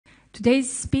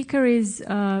Today's speaker is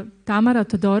Tamara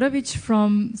Todorovic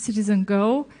from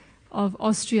CitizenGO of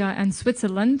Austria and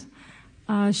Switzerland.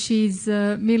 She's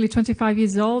merely 25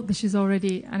 years old, but she's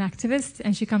already an activist,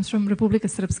 and she comes from Republika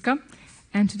Srpska.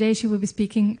 And today she will be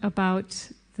speaking about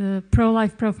the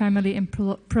pro-life, pro-family and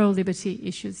pro-liberty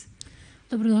issues.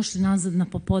 Dobrodošli nazad na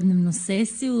popodnevnu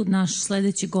sesiju. Naš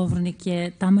sljedeći govornik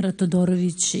je Tamara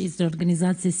Todorović iz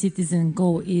organizacije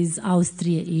CitizenGO iz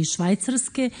Austrije i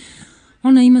Švajcarske.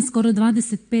 Ona ima skoro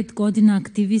 25 godina,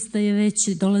 aktivista je već,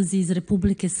 dolazi iz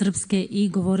Republike Srpske i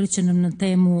govorit će nam na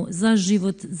temu za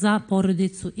život, za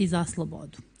porodicu i za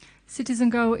slobodu.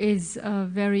 CitizenGO is a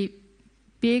very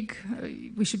big,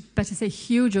 we should better say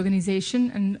huge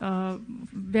organization and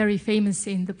very famous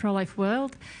in the pro-life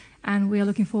world. And we are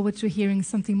looking forward to hearing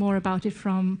something more about it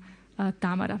from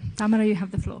Tamara. Tamara, you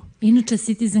have the floor. Inače,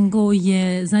 CitizenGO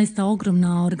je zaista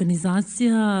ogromna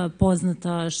organizacija,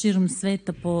 poznata širom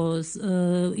sveta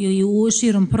i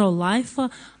širom pro-life-a,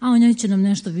 a o njoj će nam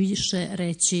nešto više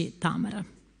reći Tamara.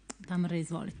 Tamara,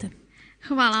 izvolite.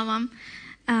 Hvala vam.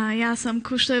 Ja sam,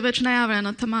 ko što je već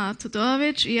najavljeno, Tamara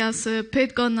Todorović i ja se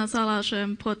 5 godina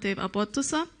zalažem protiv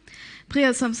abortusa.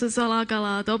 Prije sam se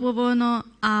zalagala dobrovoljno,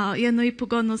 a 1,5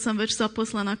 godinu sam već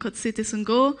zaposlena kod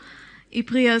CitizenGO i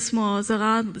prije smo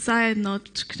zajedno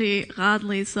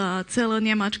radili za cijelo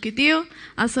njemački dio,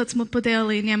 a sad smo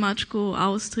podijelili Njemačku,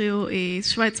 Austriju i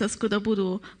Švajcarsku da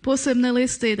budu posebne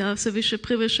liste i da se više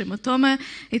privršimo tome.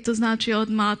 I to znači od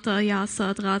marta ja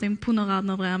sad radim puno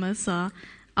radno vrijeme za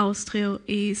Austriju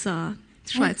i za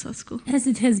Švajcarsku. As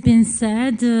it has been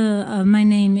said, my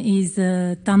name is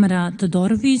Tamara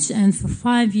Todorovic, and for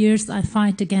 5 years I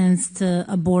fight against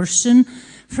abortion.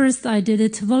 First I did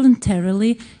it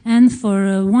voluntarily, and for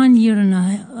 1 year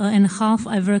and a half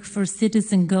I worked for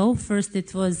CitizenGO. First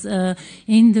it was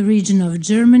in the region of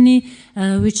Germany,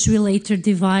 which we later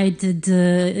divided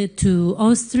to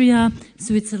Austria,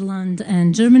 Switzerland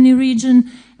and Germany region,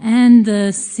 and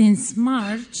since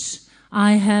March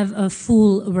I have a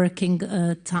full working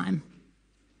time.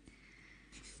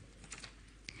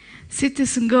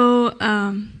 CitizenGO,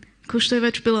 ko što je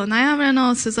već bilo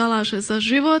najavljeno, se zalaže za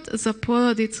život, za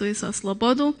porodicu i za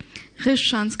slobodu.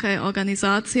 Hrišćanska je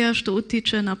organizacija što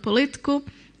utiče na politiku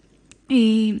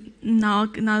i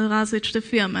na različite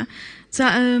firme.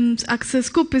 Ako se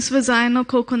skupi sve zajedno,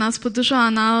 koliko nas podržava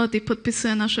narod i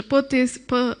potpisuje naše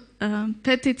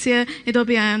peticije i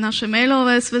dobijaju naše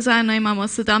mailove, sve zajedno imamo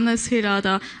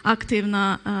 17.000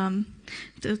 aktivna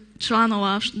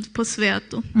članova po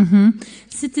svijetu.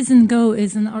 CitizenGO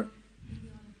is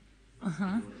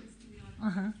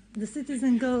the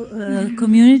CitizenGO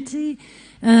community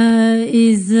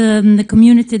is the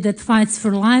community that fights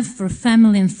for life, for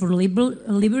family and for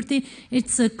liberty.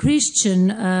 It's a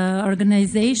Christian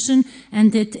organization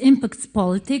and it impacts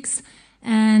politics.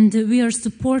 And we are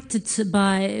supported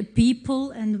by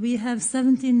people, and we have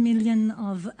 17 million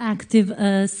of active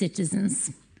citizens.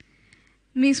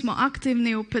 Mi smo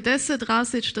aktivni u 50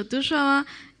 različitih država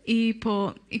i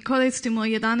koristimo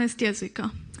 11 jezika.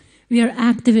 We are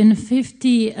active in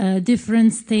 50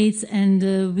 different states, and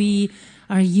we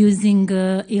are using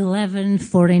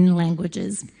 11 foreign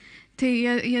languages. Ti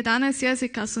 11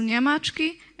 jezika su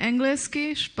njemački,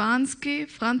 engleski, španski,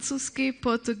 francuski,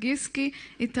 portugijski,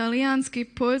 italijanski,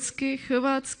 poljski,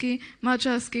 hrvatski,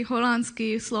 mađarski,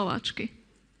 holandski i slovački.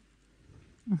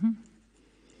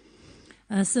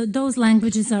 So those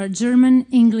languages are German,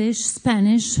 English,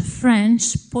 Spanish, French,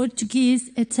 Portuguese,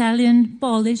 Italian,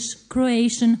 Polish,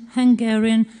 Croatian,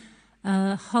 Hungarian,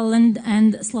 Holland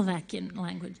and Slovakian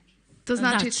language. To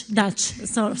znači Dutch. Dutch.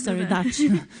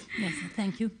 Yes,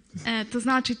 thank you. To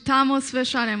znači tamo sve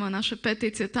šaljemo naše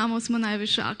peticije, tamo smo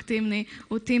najviše aktivni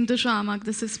u tim državama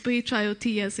gdje se pričaju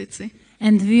ti jezici.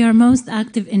 And we are most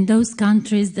active in those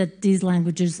countries that these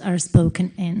languages are spoken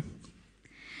in.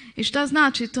 I šta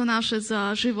znači to naše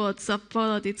za život, za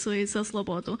porodicu i za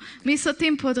slobodu? Mi sa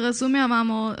tim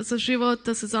podrazumijevamo za život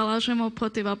da se zalažemo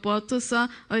protiv abortusa,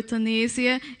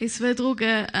 eutanizije i sve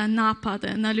druge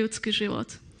napade na ljudski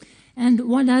život. And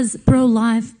what does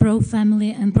pro-life,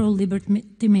 pro-family and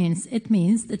pro-liberty means? It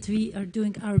means that we are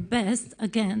doing our best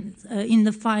in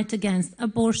the fight against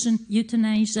abortion,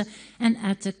 euthanasia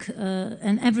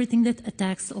and everything that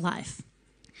attacks life.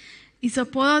 I za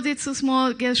porodicu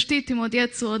smo gdje štitimo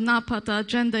djecu od napada,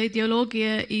 gender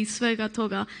ideologije i svega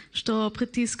toga što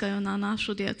pritiskaju na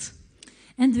našu djecu.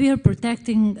 And we are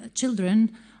protecting children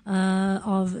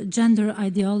of gender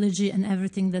ideology and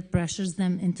everything that pressures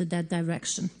them into that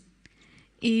direction.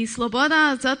 I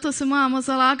sloboda, zato se moramo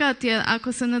zalagati, jer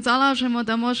ako se ne zalažemo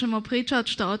da možemo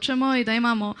pričati što hoćemo i da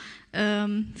imamo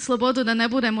slobodu da ne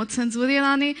budemo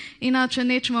cenzurirani, inače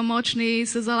nećemo moći ni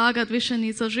se zalagati više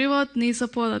ni za život, ni za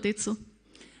porodicu.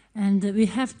 And we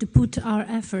have to put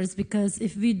our efforts, because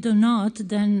if we do not,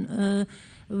 then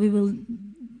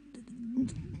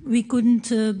we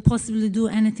couldn't possibly do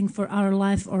anything for our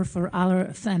life or for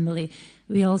our family.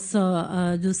 We also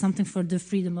do something for the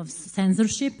freedom of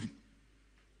censorship.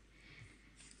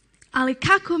 Ali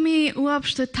kako mi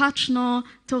uopšte tačno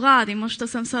to radimo, što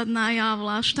sam sad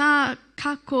najavila?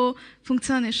 Kako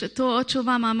funkcioniše to? Hoću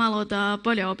vama malo da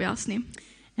bolje objasnim.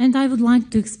 And I would like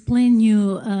to explain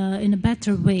you in a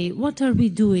better way, what are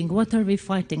we doing, what are we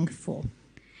fighting for?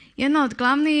 Jedna od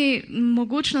glavnih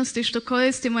mogućnosti što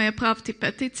koristimo je praviti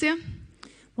peticije.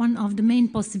 One of the main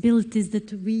possibilities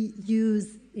that we use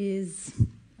is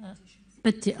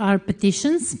our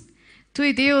petitions. Tu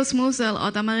ideju smo uzeli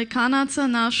od Amerikanaca.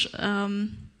 Naš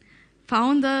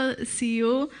founder,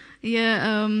 CEO, je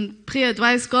prije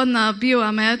 20 godina bio u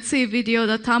Americi i vidio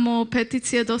da tamo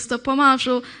peticije dosta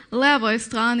pomažu levoj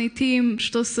strani tim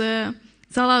što se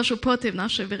zalažu protiv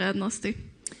naše vrijednosti.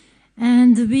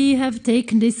 And we have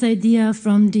taken this idea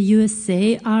from the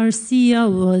USA. Our CEO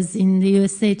was in the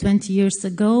USA 20 years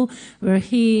ago, where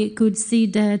he could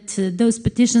see that those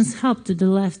petitions helped to the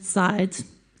left side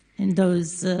in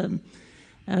those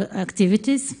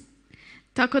activities.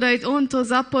 Tako da je on to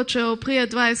započeo prije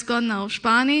 20 godina u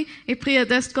Španiji i prije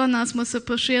 10 godina smo se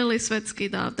proširili svetski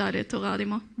da dalje to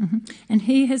radimo. And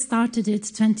he has started it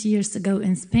 20 years ago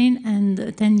in Spain, and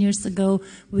 10 years ago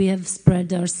we have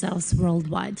spread ourselves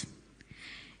worldwide.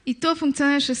 I to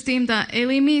funkcioniše s tim da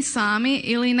ili mi sami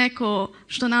ili neko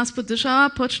što nas podržava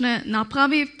počne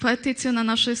napravi peticiju na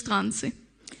našoj stranci.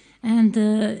 And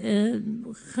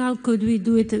how could we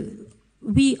do it?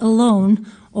 We alone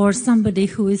or somebody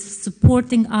who is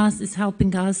supporting us is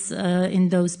helping us in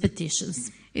those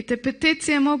petitions. I te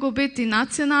peticije mogu biti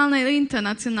nacionalne ili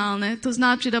internacionalne. To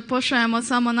znači da pošaljemo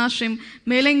samo našim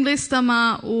mailing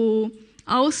listama u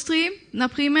Austriji, na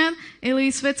primjer,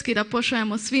 ili svetski da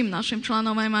pošaljemo svim našim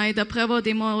članovima i da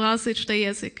prevodimo u različite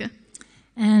jezike.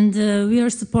 And we are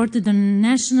supported on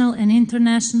national and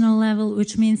international level,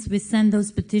 which means we send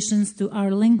those petitions to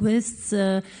our linguists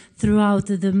throughout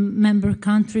the member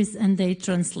countries and they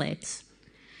translate.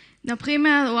 Na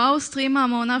primjer, u Austriji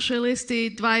imamo u našoj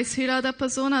listi 20.000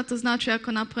 persona, to znači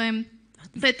ako napravim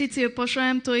peticiju i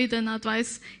pošaljem, to ide na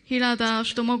 20.000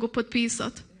 što mogu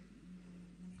potpisati.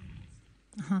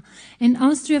 In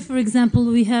Austria, for example,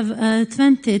 we have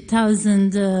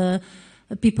 20,000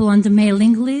 people on the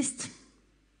mailing list.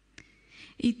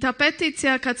 I ta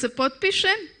peticija kad se potpiše,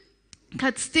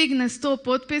 kad stigne 100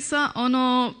 potpisa,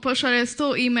 ono pošalje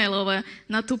 100 e-mailove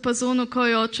na tu personu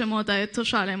koju hoćemo da je to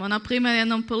šaljemo. Na primjer,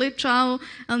 jednom političaru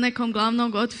ili nekom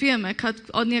glavnog od firme, kad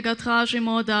od njega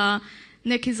tražimo da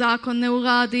neki zakon ne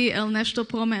uradi ili nešto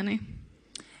promeni.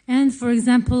 And for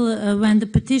example, when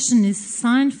the petition is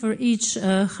signed, for each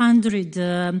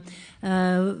 100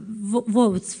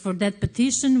 votes for that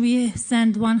petition, we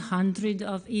send 100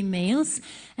 of emails.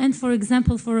 And for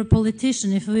example, for a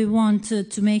politician, if we want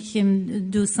to make him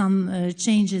do some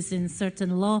changes in certain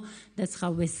law, that's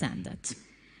how we send that.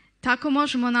 Tako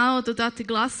možemo narodu dati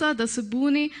glasa da se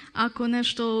buni ako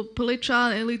nešto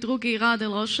političar ili drugi rade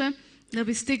loše, da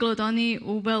bi stiglo do njih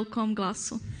u velikom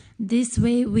glasu. This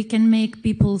way we can make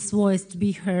people's voice to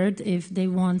be heard if they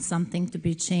want something to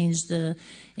be changed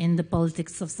in the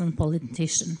politics of some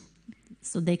politician,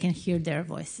 so they can hear their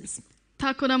voices.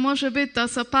 Tako da može biti da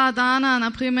sa par dana,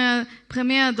 na primjer,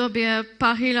 premijer dobije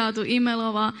par hiljadu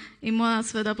e-mailova i mora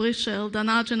sve da briše ili da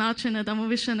nađe načine da mu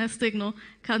više ne stignu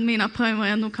kad mi napravimo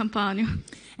jednu kampanju.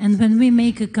 And when we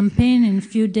make a campaign in a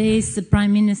few days, the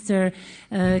prime minister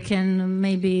can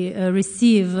maybe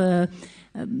receive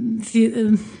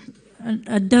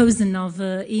a dozen of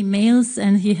emails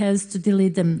and he has to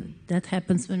delete them. That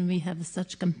happens when we have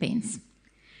such campaigns.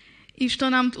 I što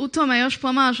nam u tome još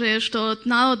pomaže je što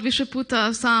narod više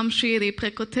puta sam širi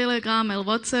preko Telegrama ili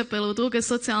WhatsApp ili druge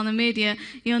socijalne medije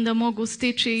i onda mogu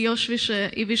stići još više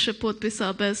i više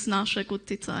potpisa bez našeg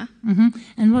utjecaja.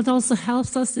 And what also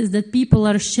helps us is that people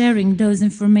are sharing those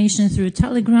information through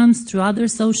telegrams, through other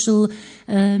social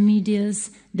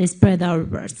medias. They spread our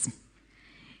words.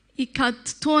 I kad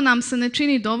to nam se ne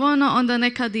čini dovoljno, onda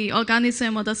nekad i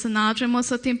organizujemo da se nađemo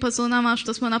sa tim personama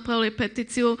što smo napravili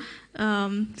peticiju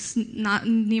s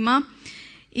njima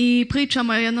i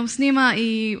pričamo jednom s njima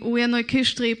i u jednoj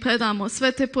kištri predamo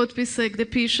sve te potpise gdje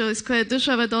piše iz koje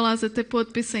države dolaze te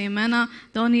potpise i imena,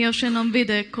 da oni još jednom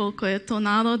vide koliko je to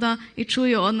naroda i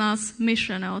čuju od nas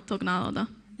mišljenje od tog naroda.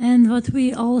 And what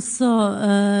we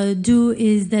also do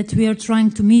is that we are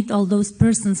trying to meet all those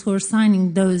persons who are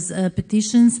signing those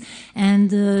petitions,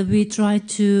 and we try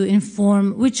to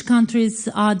inform which countries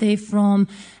are they from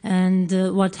and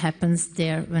what happens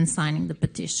there when signing the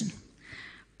petition.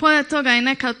 Pored toga i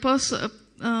nekad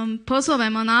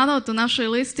pozovemo narod u našoj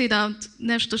listi da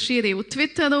nešto širi u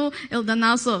Twitteru ili da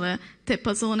nazove te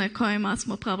persone kojima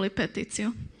smo pravili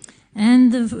peticiju.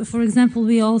 And for example,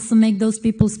 we also make those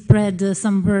people spread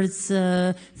some words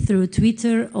through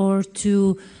Twitter or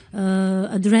to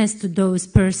address to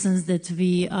those persons that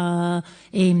we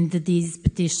aimed these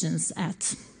petitions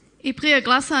at. I prije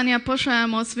glasanja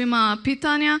pošaljemo svima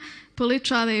pitanja,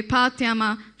 političare i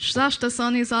partijama, zašto se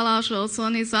oni zalažu, ili su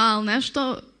oni za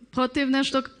nešto, protiv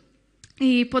nešto,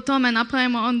 i po tome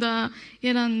napravimo onda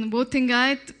jedan voting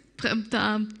guide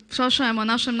da pošaljemo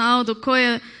našem narodu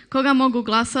koga mogu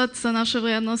glasati za naše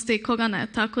vrijednosti i koga ne,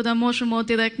 tako da možemo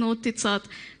direktno utjecati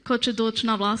ko će doći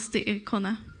na vlasti i ko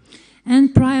ne.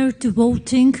 And prior to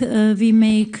voting, we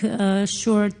make a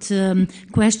short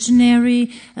questionnaire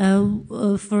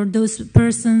for those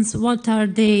persons. What are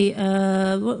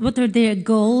their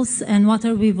goals and what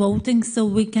are we voting, so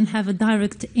we can have a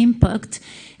direct impact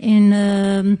in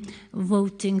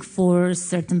voting for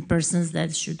certain persons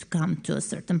that should come to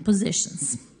certain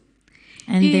positions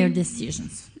and their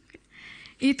decisions.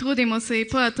 I trudimo se i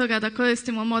pored toga da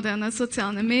koristimo moderne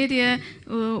socijalne medije,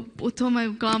 u tome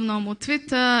uglavnom u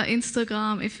Twitter,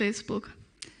 Instagram i Facebook.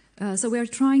 So we are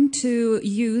trying to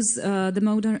use the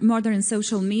modern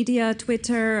social media,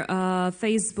 Twitter,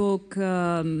 Facebook,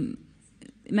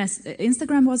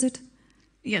 Instagram, was it?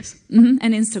 Yes.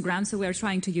 And Instagram, so we are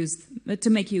trying to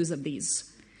make use of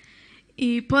these.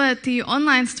 I pored ti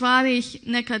online stvari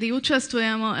nekad i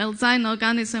učestvujemo, jer zajedno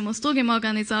organizujemo s drugim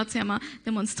organizacijama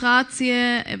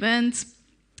demonstracije, events,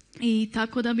 i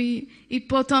tako da bi i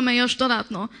po tome još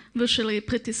dodatno vršili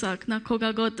pritisak na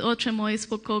koga god hoćemo i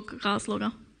zbog kog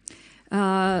razloga.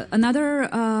 Another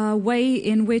way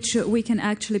in which we can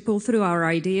actually pull through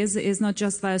our ideas is not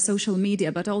just via social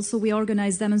media, but also we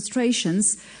organize demonstrations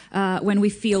when we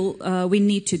feel we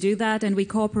need to do that, and we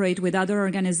cooperate with other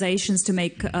organizations to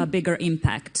make a bigger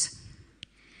impact.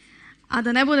 A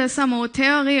da ne bude samo u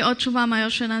teoriji, hoću vama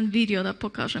još jedan video da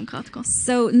pokažem kratko.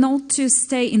 So not to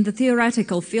stay in the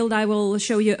theoretical field, I will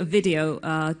show you a video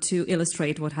to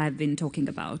illustrate what I've been talking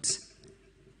about.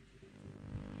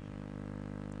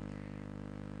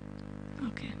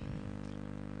 Okay.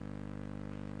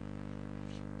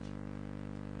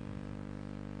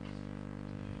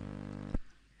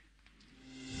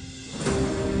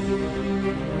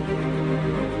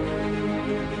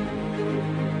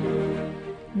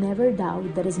 Never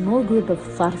doubt that a small group of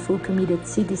thoughtful, committed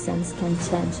citizens can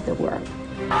change the world.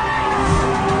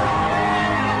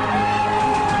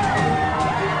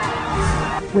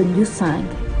 When you sign,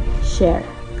 share,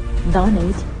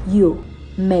 donate, you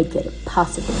make it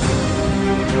possible.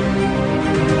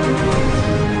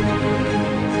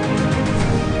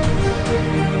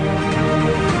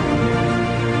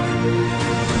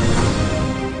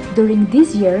 During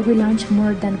this year, we launched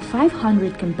more than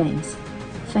 500 campaigns.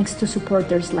 Thanks to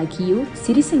supporters like you,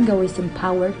 CitizenGO is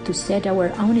empowered to set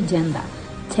our own agenda,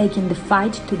 taking the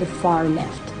fight to the far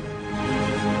left.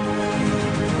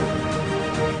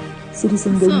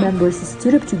 CitizenGO members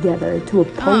stood up together to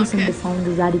oppose and defend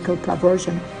the radical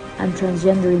perversion and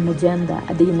transgenderism agenda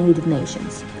at the United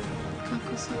Nations.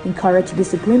 Encourage the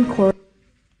Supreme Court.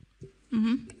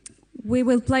 We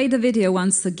will play the video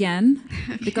once again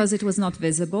because it was not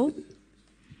visible.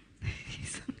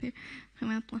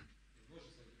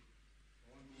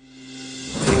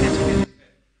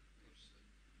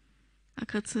 A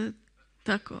kad se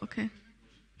tako, okay.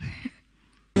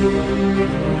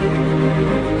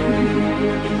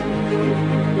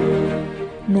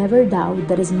 Never doubt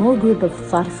that a small group of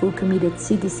thoughtful, committed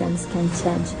citizens can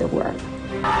change the world.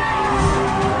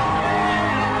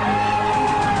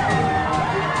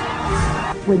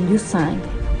 When you sign,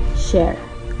 share,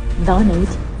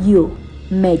 donate, you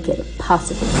make it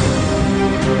possible.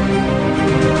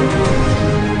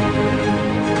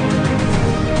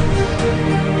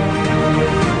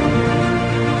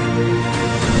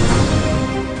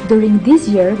 During this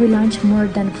year, we launched more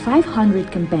than 500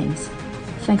 campaigns.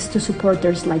 Thanks to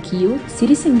supporters like you,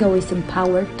 CitizenGO is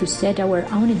empowered to set our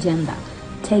own agenda,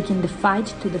 taking the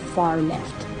fight to the far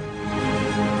left.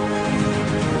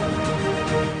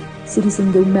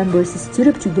 CitizenGO members stood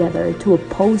up together to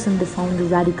oppose and defend the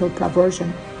radical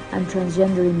perversion and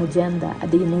transgenderism agenda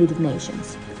at the United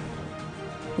Nations.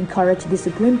 Encourage the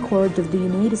Supreme Court of the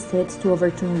United States to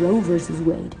overturn Roe v.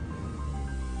 Wade.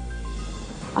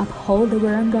 Uphold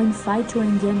our ongoing fight to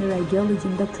end gender ideology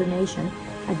indoctrination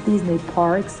at Disney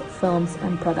parks, films,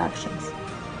 and productions.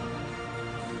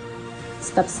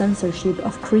 Stop censorship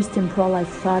of Christian pro-life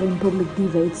thought in public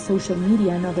debates, social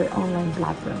media, and other online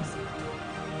platforms.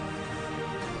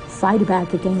 Fight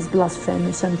back against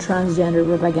blasphemous and transgender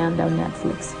propaganda on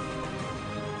Netflix.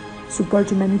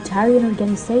 Support humanitarian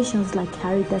organizations like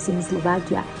Caritas in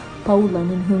Slovakia,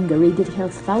 Poland, and Hungary that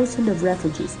help thousands of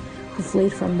refugees who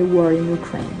fled from the war in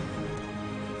Ukraine.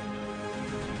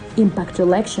 Impact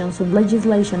elections on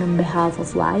legislation on behalf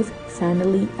of life,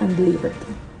 family, and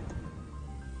liberty.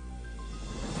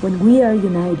 When we are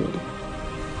united,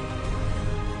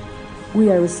 we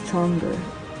are stronger.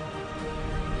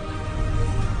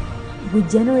 We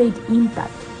generate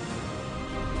impact.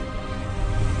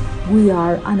 We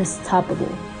are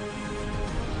unstoppable.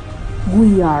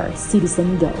 We are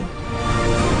CitizenGO.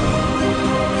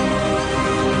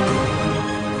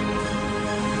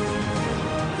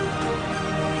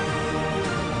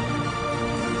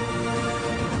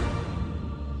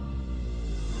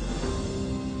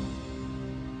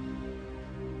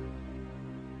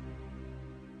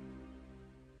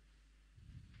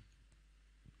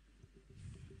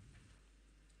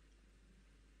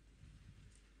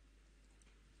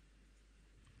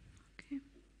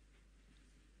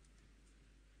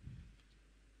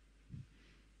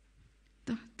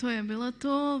 To je bilo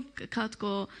to,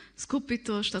 kratko skupi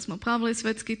to što smo pravili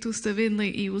svetski, tu ste vidjeli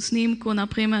i u snimku, na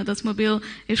primjer, da smo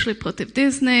išli protiv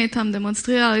Disney, tam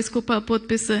demonstrirali, skupali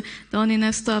potpise da oni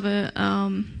ne stave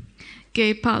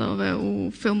gay parove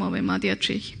u filmovima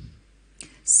dječjih.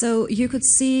 So you could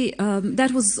see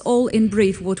that was all in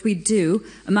brief what we do.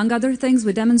 Among other things,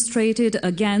 we demonstrated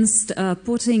against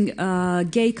putting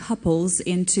gay couples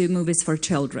into movies for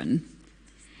children.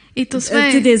 I to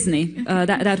sve... To Disney.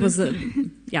 That was,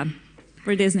 yeah,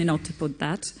 for Disney not to put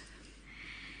that.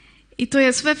 I to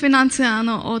je sve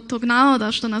financirano od tog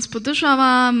naroda što nas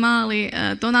podržava, mali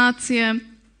donacije.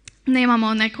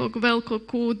 Nemamo nekog velikog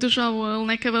državu ili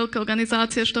neke velike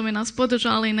organizacije što bi nas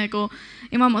podržali, nego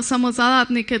imamo samo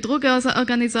zaradnike, druge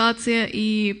organizacije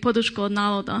i podršku od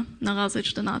naroda na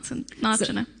različite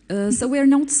načine. So we are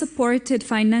not supported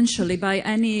financially by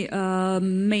any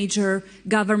major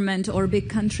government or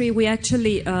big country. We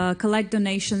actually collect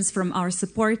donations from our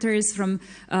supporters, from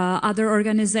other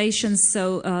organizations,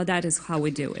 so that is how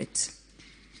we do it.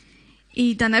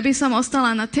 I da ne bi sam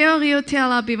ostala na teoriju,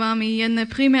 htjela bi vam i jedne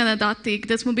primjere dati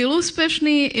gdje smo bili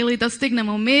uspješni ili da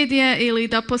stignemo u medije ili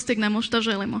da postignemo što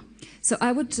želimo. So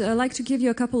I would like to give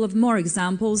you a couple of more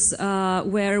examples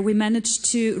where we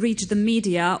managed to reach the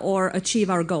media or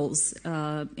achieve our goals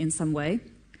in some way.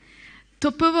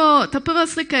 Ta prva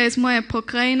slika je iz moje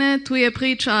pokrajine, tu je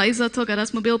priča iza toga da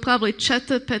smo bili pravili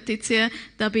 4 peticije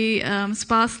da bi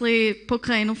spasli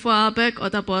pokrajinu Vorarlberg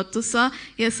od abortusa,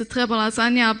 jer se trebala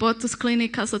zadnja abortus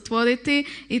klinika zatvoriti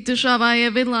i država je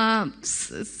vidjela,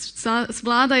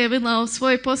 vlada je vidjela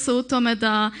svoj posao u tome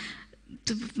da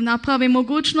napravi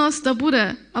mogućnost da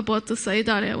bude abortusa i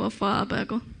dalje u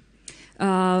Vorarlbergu.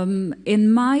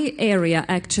 In my area,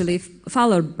 actually,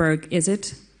 Vorarlberg, is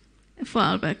it?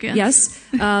 Vorarlberg, yes. Yes.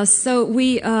 So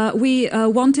we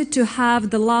wanted to have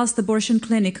the last abortion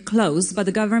clinic closed, but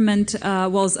the government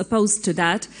was opposed to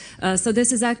that. So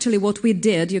this is actually what we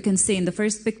did. You can see in the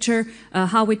first picture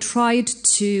how we tried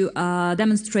to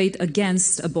demonstrate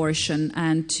against abortion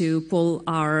and to pull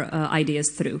our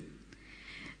ideas through.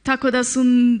 Tako da su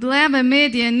leve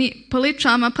medije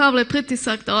političarima pravili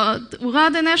pritisak da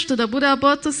urade nešto, da bude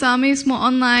abortus, a mi smo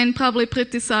online pravili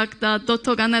pritisak da do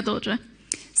toga ne dođe.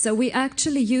 So we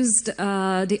actually used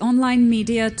the online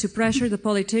media to pressure the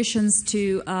politicians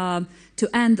to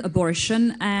end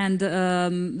abortion, and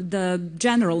the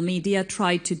general media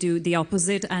tried to do the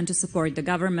opposite and to support the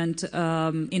government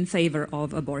in favor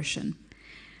of abortion.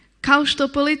 Kao što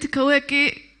politika uvijek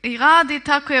i radi,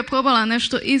 tako je probala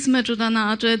nešto između da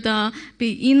nađe da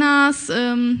bi i nas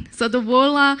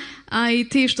zadovoljila, a i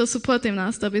ti što su protiv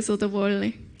nas da bi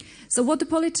zadovoljili. So what the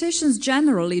politicians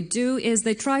generally do is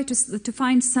they try to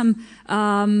find some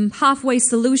halfway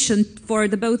solution for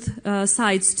the both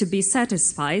sides to be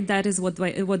satisfied. That is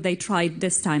what they tried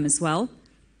this time as well.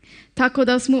 Tako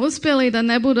da smo uspjeli da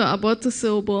ne budu abortuse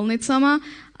u bolnicama,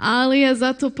 ali je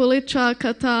zato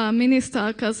političarka, ta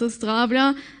ministarka za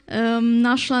zdravlja,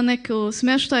 našla neku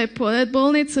smještaj pored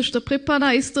bolnice što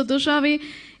pripada isto državi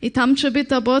i tam će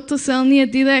biti abortus, ali nije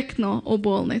direktno u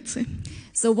bolnici.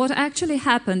 So what actually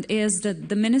happened is that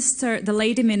the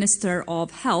lady minister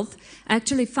of health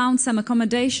actually found some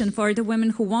accommodation for the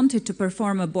women who wanted to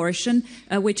perform abortion,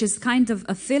 which is kind of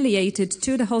affiliated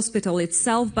to the hospital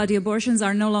itself, but the abortions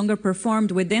are no longer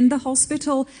performed within the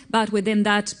hospital, but within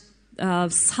that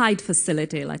side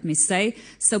facility, let me say.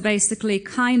 So basically,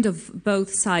 kind of both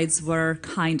sides were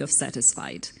kind of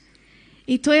satisfied.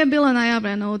 I to je bilo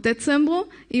najavljeno u decembru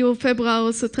i u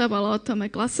februaru se trebalo o tome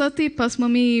glasati, pa smo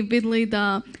mi vidjeli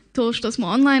da to što smo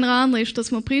online radili, što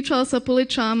smo pričali sa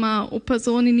političarima u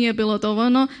Pazoni nije bilo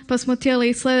dovoljno, pa smo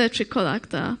htjeli sljedeći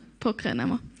korak da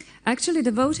pokrenemo. Actually,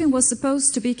 the voting was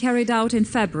supposed to be carried out in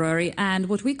February, and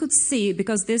what we could see,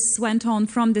 because this went on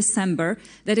from December,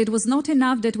 that it was not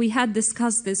enough that we had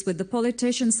discussed this with the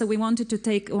politicians, so we wanted to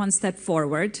take one step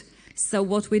forward. So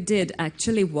what we did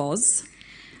actually was...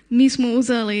 Mi smo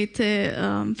uzeli te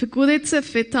figurice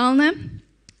fetalne,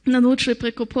 naručili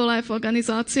preko pro-life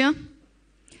organizacija.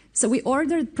 So we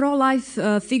ordered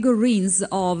pro-life figurines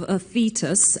of a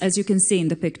fetus, as you can see in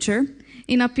the picture.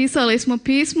 I napisali smo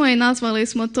pismo i nazvali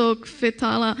smo tog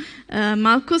fetala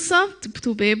Markusa,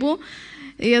 tu bebu,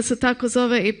 jer se tako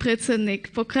zove i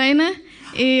predsjednik pokrajine.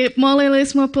 I molili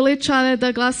smo političare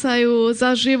da glasaju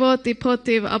za život i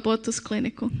protiv abortus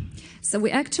kliniku. So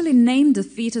we actually named the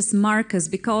fetus Marcus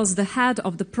because the head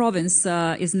of the province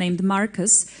is named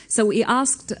Marcus. So we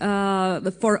asked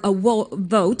for a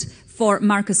vote for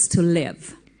Marcus to live.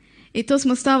 I to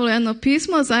smo stavili jedno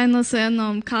pismo zajedno sa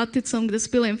jednom karticom gdje su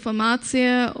bile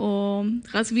informacije o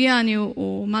razvijanju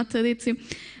u materici.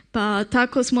 Pa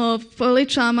tako smo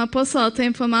političarima poslali te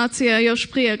informacije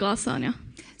još prije glasanja.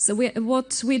 So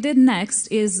what we did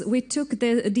next is we took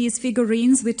these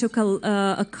figurines, we took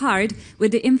a card with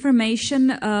the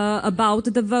information about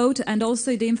the vote and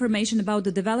also the information about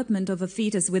the development of a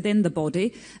fetus within the body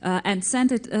and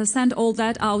sent all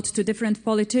that out to different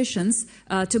politicians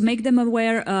to make them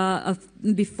aware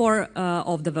before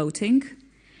of the voting.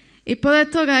 I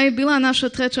pored toga je bila naša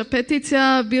treća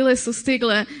peticija, bile su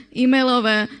stigle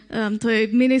e-mailove to je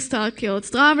ministarke od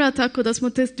zdravlja, tako da smo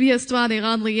te dvije stvari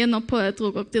radili jedno pored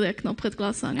drugog direktno pred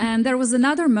glasanjem. And there was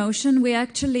another motion. We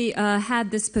actually had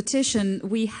this petition.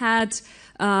 We had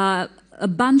a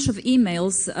bunch of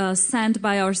emails sent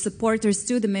by our supporters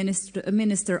to the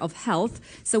Minister of Health.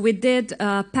 So we did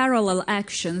parallel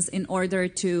actions in order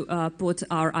to put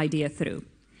our idea through.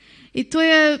 I to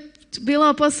je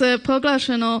bilo poslije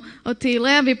proglašeno od tih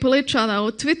levi političara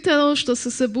u Twitteru što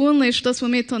su se bunili što smo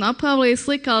mi to napravili.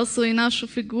 Slikali su i našu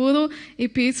figuru i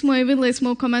pismo i vidjeli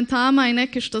smo u komentarima i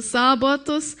neki što sa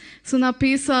abortus su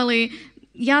napisali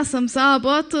ja sam za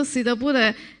abortus i da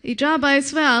bude i džaba i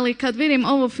sve, ali kad vidim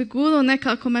ovu figuru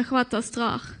nekako me hvata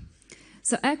strah.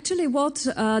 So actually what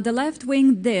the left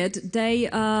wing did,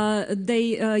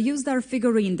 they used our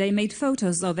figurine, they made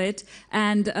photos of it,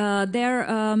 and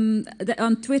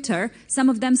on Twitter,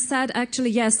 some of them said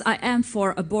actually, yes, I am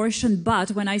for abortion,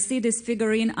 but when I see this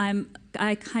figurine,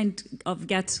 I kind of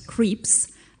get creeps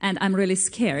and I'm really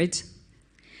scared.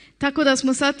 Tako da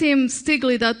smo sa tim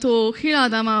stigli da tu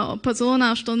hiljadama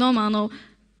Pazona što normalno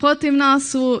protiv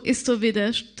nas su isto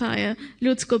vide šta je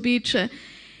ljudsko biće.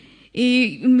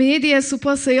 I medije su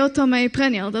poslije i o tome i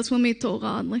prenijeli da smo mi to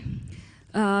uradili.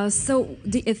 So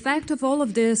the effect of all of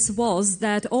this was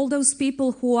that all those people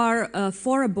who are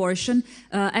for abortion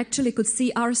actually could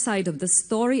see our side of the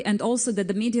story and also that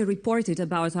the media reported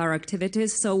about our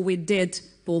activities, so we did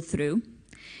pull through.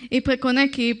 I preko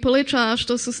nekih političara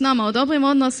što su s nama u dobrim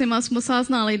odnosima smo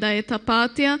saznali da je ta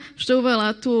partija što je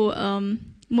uvela tu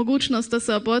mogućnost da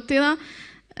se abortira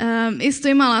isto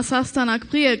imala sastanak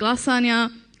prije glasanja,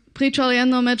 pričali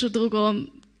jedno među drugom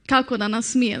kako da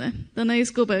nas smire, da ne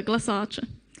izgube glasače.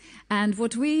 And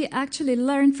what we actually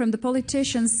learned from the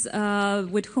politicians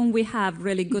with whom we have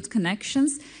really good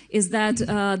connections is that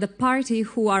the party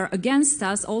who are against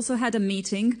us also had a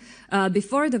meeting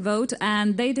before the vote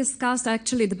and they discussed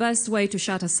actually the best way to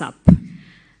shut us up.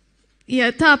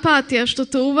 Je ta partija što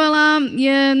to uvela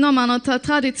je normalno ta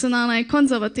tradicionalna i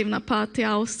konzervativna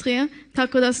partija Austrije,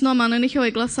 tako da su normalno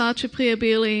njihovi glasači prije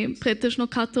bili pretežno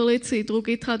katolici i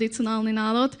drugi tradicionalni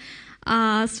narod,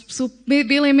 a su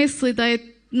bili misli da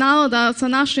je naroda sa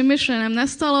našim mišljenjem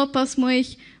nestalo, pa smo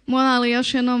ih morali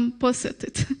još jednom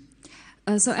posjetiti.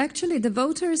 So actually the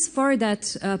voters for that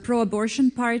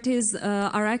pro-abortion parties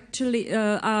are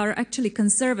actually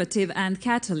conservative and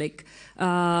Catholic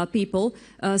people,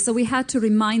 so we had to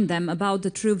remind them about the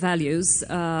true values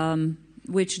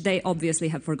which they obviously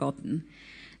have forgotten.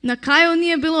 Na kraju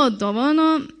nije bilo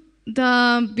dovoljno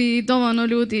da bi dovoljno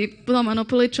ljudi, dovoljno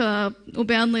političara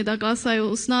ubedili da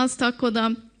glasaju s nas, tako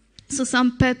da su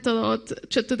sam 5 od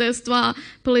 42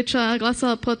 političara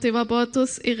glasala protiv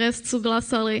abortus i rest su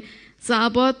glasali za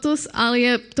abortus, ali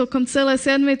je tokom cijele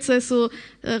sedmice su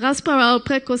raspravljali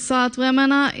preko sat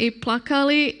vremena i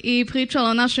plakali i pričali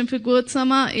o našim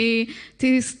figuricama i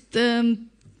ti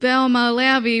veoma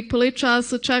levi političari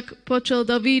su čak počeli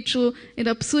da viču i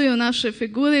da psuju naše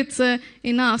figurice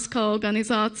i nas kao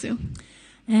organizaciju.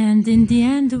 And in the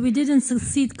end, we didn't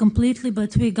succeed completely,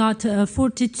 but we got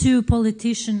 42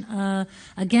 politicians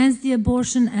against the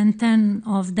abortion and 10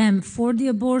 of them for the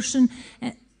abortion.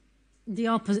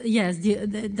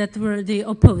 That were the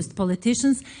opposed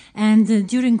politicians. And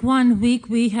during 1 week,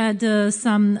 we had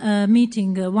some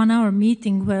meeting, 1 hour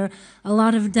meeting, where a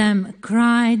lot of them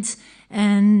cried.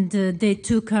 And they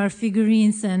took our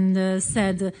figurines and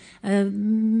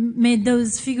made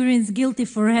those figurines guilty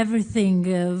for everything,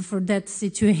 for that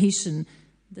situation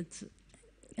that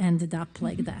ended up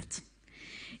like that.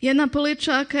 Jedna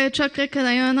političarka je čak rekla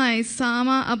da je ona i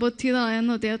sama abortirala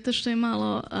jedno dijete što je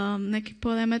imalo neki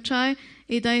poremećaj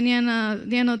i da je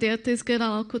njeno dijete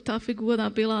izgledalo ako ta figura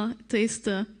bila te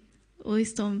iste u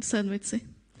istom sedmici.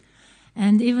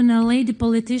 And even a lady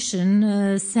politician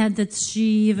said that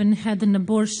she even had an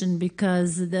abortion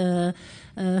because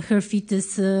her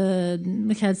fetus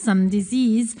had some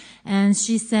disease, and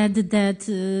she said that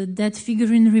that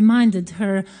figurine reminded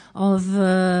her of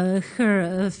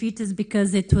her fetus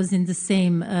because it was in the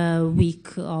same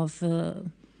week of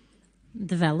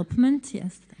development.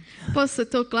 Yes. Posle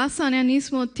tog glasanja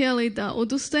nismo htjeli da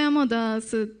odustajemo, da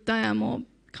se dajemo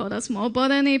kao da smo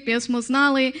oboreni, jer smo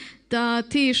znali da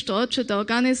ti što hoće da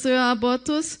organizuju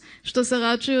abortus, što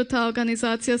zarađuju ta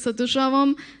organizacija sa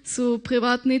državom, su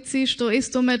privatnici što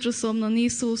isto međusobno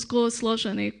nisu skroz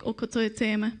složeni oko toj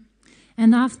teme.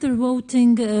 And after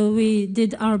voting, we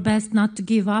did our best not to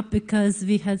give up because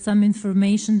we had some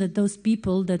information that those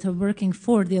people that are working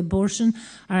for the abortion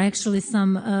are actually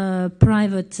some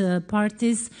private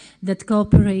parties that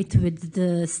cooperate with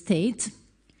the state.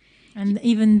 And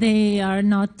even they are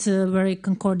not very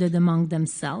concorded among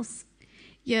themselves.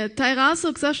 Taj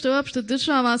razlog zašto je uopšte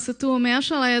država se tu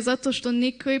umešala je zato što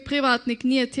nikoji privatnik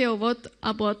nije htio voditi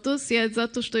abortus, je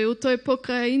zato što je u toj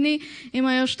pokrajini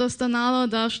ima još dosta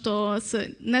naroda što se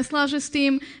ne slaže s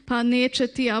tim, pa neće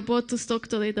ti abortus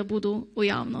doktori da budu u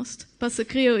javnost. Pa se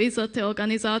kriju iza te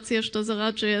organizacije što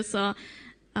zarađuje sa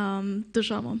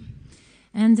državom.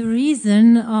 And the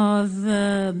reason of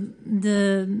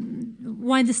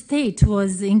why the state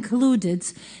was included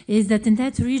is that in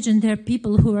that region there are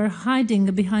people who are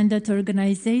hiding behind that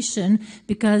organization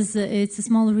because it's a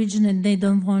small region and they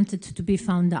don't want it to be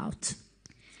found out.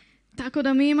 Tako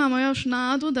da mi imamo još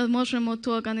nadu da možemo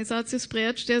tu organizaciju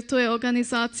spriječiti, jer to je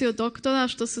organizacija doktora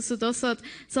što su se do sad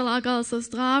zalagali za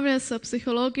zdravlje, za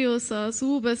psihologiju, za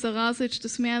zube, za različite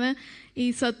smjere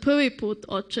i sad prvi put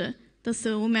hoće da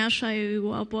se umešaju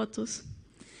u abortus.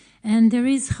 And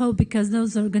there is hope because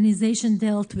those organizations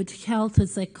dealt with health,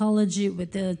 with psychology, with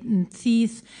the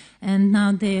teeth, and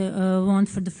now they want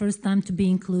for the first time to be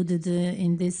included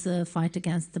in this fight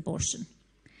against abortion.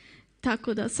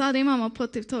 Tako da sad imamo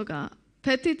protiv toga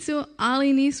peticiju,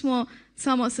 ali nismo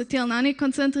samo se htjeli na njih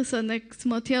koncentrisati, nek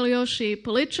smo htjeli još i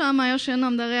političarima još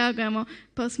jednom da reagujemo,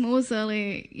 pa smo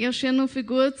uzeli još jednu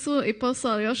figuricu i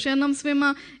poslali još jednom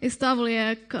svima i stavili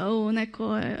je u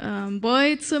nekoj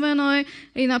boji crvenoj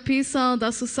i napisali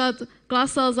da su sad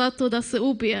glasali za to da se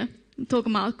ubije tog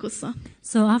Markusa.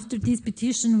 So after this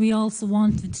petition we also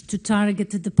wanted to target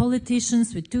the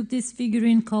politicians. We took this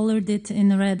figurine, colored it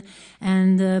in red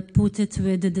and put it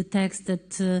with the text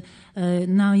that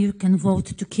now you can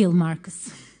vote to kill Marcus.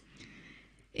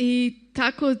 I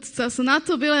tako da su na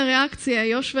to bile reakcije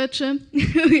još veće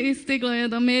i stiglo je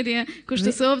do medije. Ko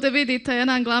što se ovdje vidi, taj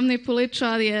jedan glavni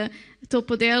političar je to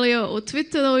podijelio u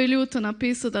Twitteru i ljuto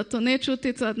napisao da to neće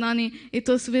utjecati na njih i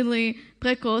to su vidjeli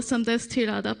preko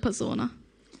 80,000 persona.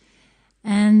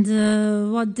 And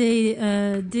what they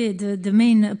did, the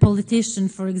main politician,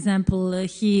 for example,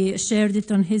 he shared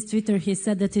it on his Twitter. He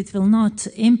said that it will not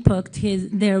impact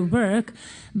their work,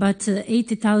 but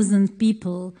 80,000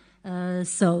 people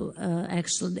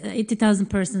actually 80,000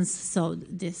 persons saw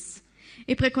this.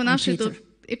 I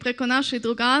preko naših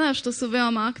drugara što su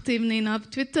veoma aktivni na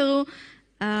Twitteru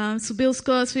su bili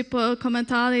skoro svi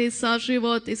komentari za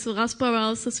život i su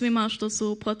raspravljali sa svima što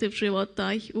su protiv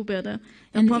života ih ubede.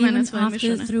 And even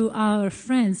after through our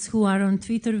friends who are on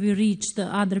Twitter we reached the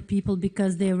other people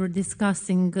because they were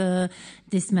discussing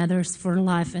these matters for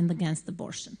life and against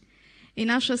abortion. I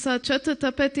naša sad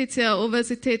 4. peticija u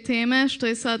vezi te teme što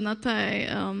je sad na taj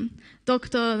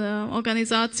doktor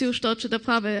organizaciju što će da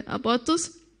prave abortus.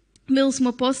 Bili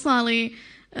smo poslali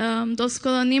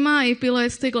doskoro njima i bilo je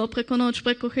stiglo preko noć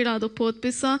preko 1000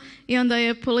 potpisa i onda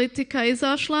je politika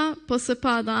izašla poslije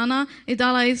par dana i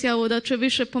dala izjavu da će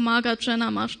više pomagati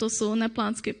ženama što su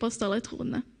neplanski postale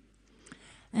trudne.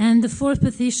 And the fourth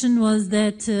petition was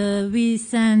that we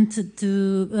sent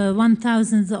to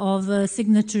 1,000 of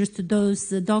signatures to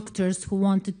those doctors who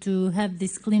wanted to have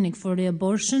this clinic for the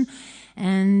abortion.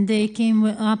 And they came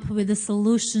up with a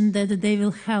solution that they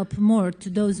will help more to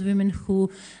those women who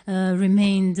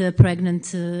remained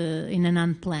pregnant in an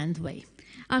unplanned way.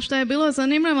 A što je bilo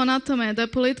zanimljivo na tome da je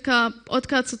politika,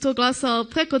 otkad su to glasali,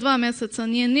 preko 2 mjeseca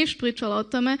nije ništa pričala o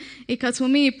tome i kad smo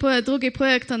mi pored drugih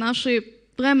projekta našli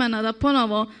vremena da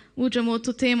ponovo uđemo u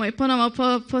tu temu i ponovo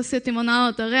posjetimo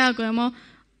narod da reagujemo,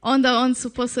 onda oni su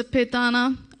poslije 5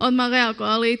 dana odmah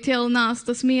reagovali i htjeli nas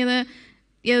da smire,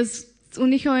 jer u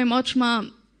njihovim očima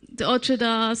hoće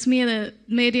da smire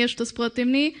medije što su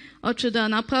protivni, hoće da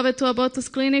naprave tu abortus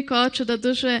kliniku, hoće da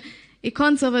drže i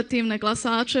konzervativne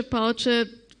glasače, pa hoće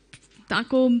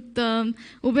tako da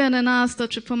ubijene nas, da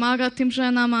će pomagati tim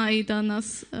ženama i da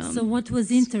nas... So what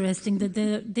was interesting that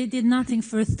they did nothing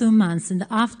for 2 months, and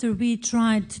after we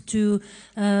tried to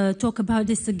talk about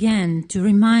this again, to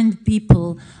remind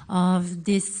people of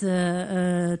this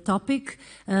topic,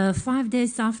 5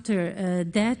 days after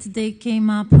that they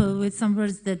came up with some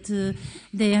words that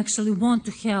they actually want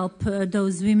to help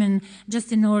those women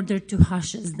just in order to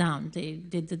hush us down. They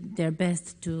did their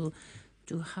best to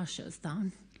hush us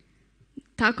down.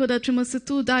 Tako da ćemo se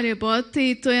tu dalje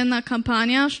boriti i to je jedna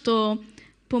kampanja što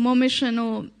po mom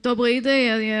mišljenju dobro ide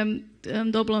jer je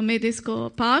dobilo medijsku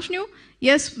pažnju.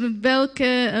 Jest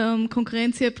velike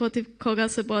konkurencije protiv koga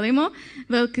se borimo,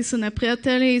 veliki su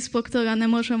neprijatelji i zbog toga ne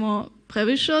možemo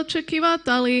previše očekivati,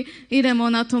 ali idemo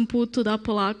na tom putu da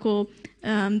polako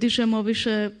dižemo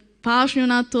više pažnju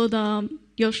na to, da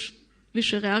još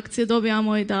više reakcije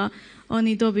dobijamo i da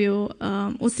oni dobiju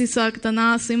utisak da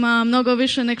nas ima mnogo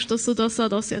više nek što su do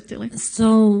sad osjetili. So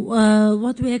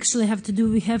what we actually have to do,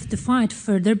 we have to fight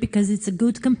further because it's a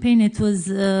good campaign. It was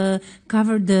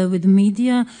covered with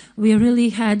media. We really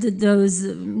had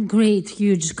those great,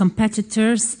 huge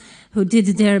competitors who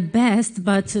did their best,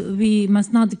 but we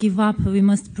must not give up. We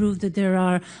must prove that there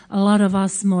are a lot of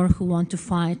us more who want to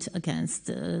fight against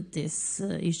this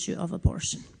issue of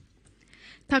abortion.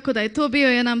 Tako da je to bio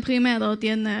jedan primjer od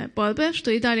jedne borbe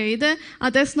što i dalje ide, a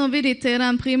desno vidite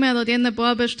jedan primjer od jedne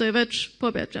borbe što je već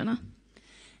pobjeđena.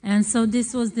 And so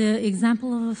this was the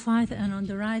example of a fight, and on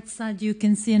the right side you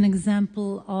can see an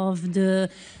example of the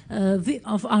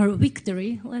of our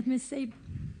victory. Let me say.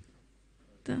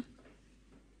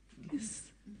 Yes.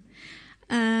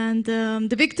 And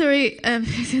the victory,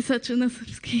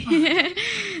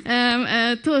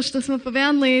 to što smo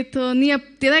pobjedili, to nije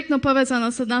direktno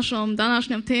povezano sa našom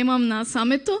današnjom temom na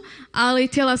summitu, ali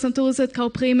htjela sam to uzeti kao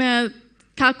primjer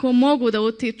kako mogu da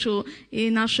utiču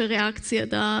i naše reakcije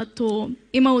da to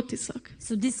ima utisak.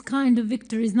 So this kind of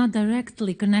victory is not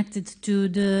directly connected to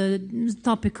the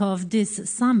topic of this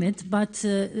summit, but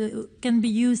can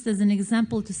be used as an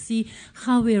example to see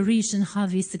how we reached and how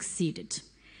we succeeded.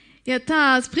 Jer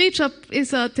ta priča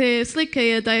iza te slike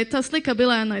je da je ta slika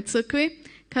bila u jednoj crkvi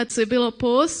kad se bilo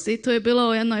post i to je bilo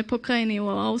u jednoj pokrajini u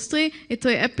Austriji i to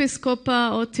je episkopa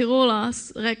od Tirola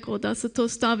rekao da se to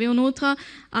stavi unutra,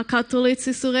 a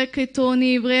katolici su rekli to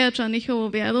nije vrijeđa njihovu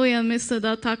vjeru jer misle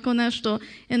da tako nešto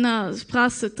jedna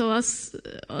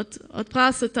od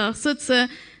praseta srce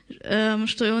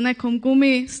što je u nekom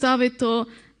gumi stavi to,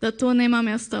 da to nema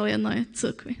mjesta u jednoj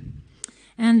crkvi.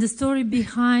 And the story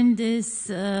behind this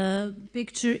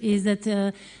picture is that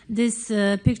this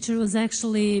picture was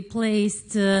actually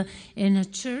placed in a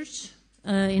church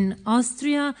in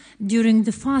Austria during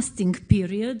the fasting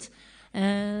period.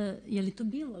 Je li to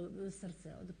bilo srce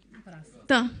od prasa?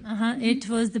 Da. It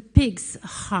was the pig's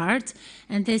heart,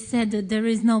 and they said that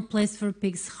there is no place for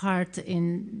pig's heart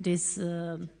in this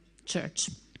church.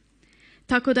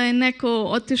 Tako da je neko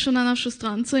otišao na našu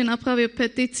strancu i napravio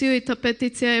peticiju i ta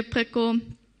peticija je preko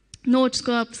noć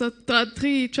skoro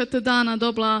 3-4 dana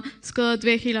dobila skoro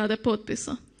 2000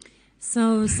 potpisa.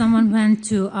 So someone went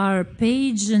to our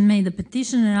page and made a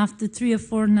petition, and after 3 or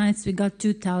 4 nights we got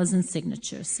 2000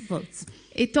 signatures, votes.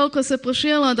 I toliko se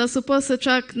proširilo da su poslije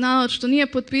čak narod što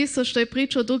nije potpisao, što je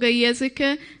pričao druge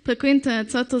jezike, preko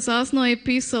interneta to saznao i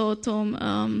pisao o tom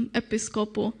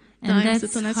episkopu. And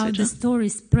that's how the story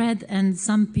spread, and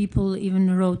some people even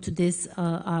wrote to this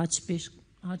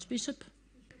Bishop.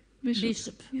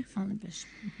 Yes. Only bishop.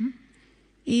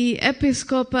 I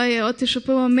episkopa je otišao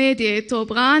prvo medije i to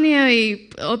obranio i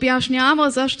objašnjavao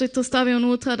zašto je to stavio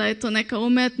unutra, da je to neka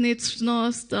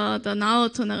umetničnost, da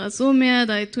narod to ne razumije,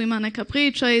 da je tu ima neka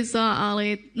priča iza,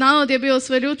 ali narod je bio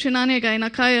sve ljuči na njega i na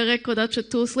kraju je rekao da će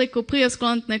tu sliku prije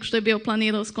skloniti nego što je bio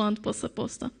planirao skloniti posle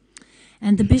posta.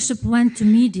 And the bishop went to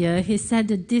media. He said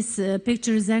that this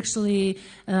picture is actually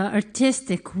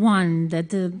artistic one, that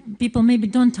the people maybe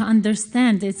don't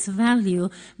understand its value,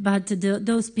 but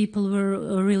those people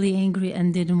were really angry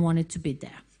and didn't want it to be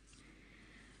there.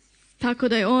 Tako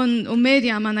da je on u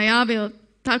medijama najavio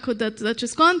tako da će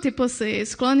skloniti, poslije je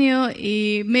sklonio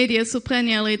i medije su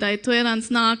prenijeli da je to jedan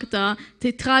znak da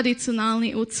ti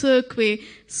tradicionalni u crkvi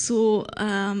su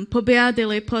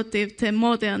pobjedili protiv te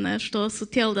moderne što su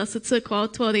htjeli da se crkva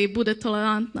otvori i bude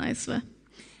tolerantna i sve.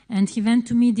 And he went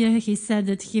to media, he said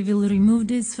that he will remove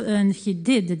this, and he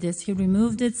did this, he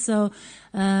removed it, so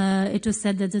it was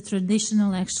said that the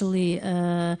traditional actually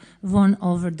won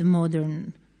over the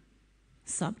modern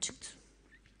subject.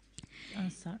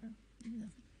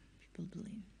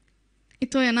 I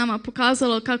to je nama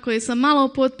pokazalo kako i sa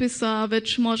malo potpisa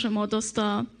već možemo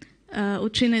dosta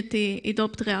učiniti i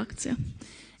dobiti reakcije.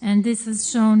 And this has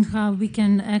shown how we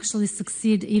can actually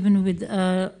succeed even with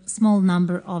a small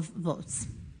number of votes.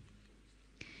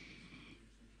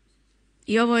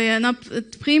 I ovo je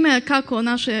primjer kako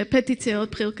naše peticije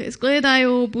otprilike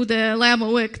izgledaju. Bude levo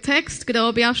uvijek tekst gdje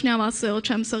objašnjava se o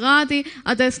čem se radi,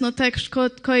 a desno tekst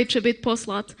koji će biti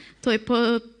poslat. To je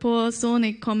po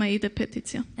zoni kome ide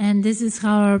peticija. And this is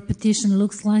how our petition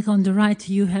looks like. On the right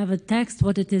you have a text,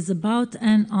 what it is about,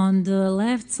 and on the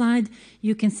left side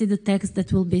you can see the text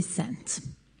that will be sent.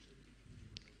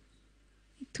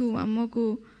 Tu vam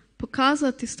mogu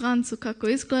pokazati stranicu kako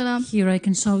izgleda. Here I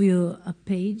can show you a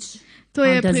page. To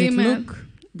je primjer.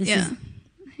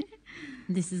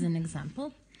 This is an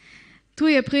example. Tu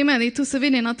je primjer i tu se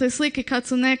vidi na toj sliki kad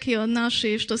su neki od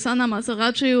naših što sa nama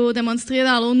zarađuju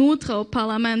demonstrirali unutra u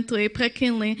parlamentu i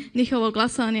prekinuli njihovo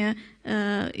glasanje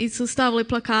i su stavili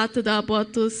plakate da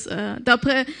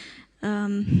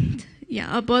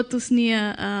abortus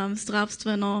nije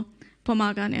zdravstveno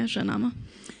pomaganje ženama.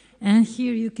 And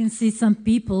here you can see some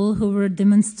people who were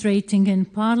demonstrating in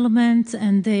parliament,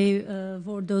 and they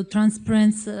wore the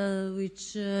transparents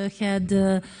which had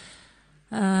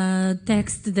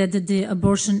text that the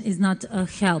abortion is not a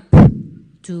help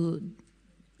to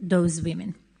those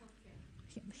women.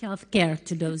 Health care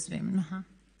to those women.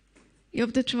 I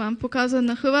ovdje ću vam pokazati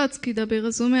na hrvatski da bi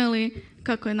razumjeli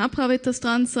kako je napraviti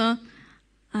stranca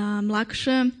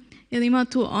lakše, jer ima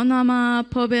tu o nama,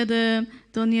 pobjede,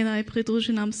 doniraj,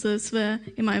 pridruži nam se, sve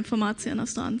ima informacije na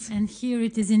stranci. And here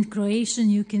it is in Croatian.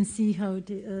 You can see how it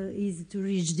is to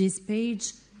reach this page.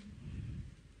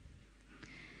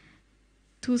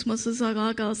 Tu smo se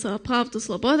zalagali za pravdu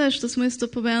slobode, što smo isto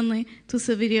pomenuli. Tu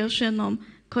se vidi još jednom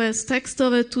koje su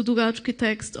tekstove, tu dugački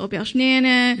tekst,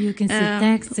 objašnjenje, you can see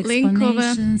text,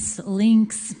 linkove.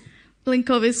 Links.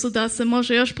 Linkovi su da se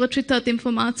može još pročitati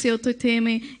informacije o toj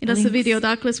temi i da se vidi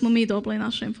odakle smo mi dobili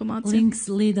naše informacije. Links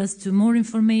lead us to more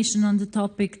information on the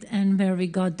topic and where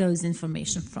we got those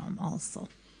information from also.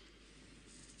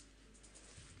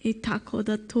 I tako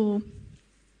da tu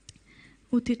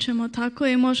utičemo tako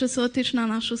i može se otići na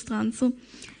našu strancu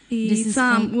i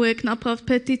sam uvijek napraviti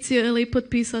peticiju ili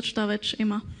potpisati šta već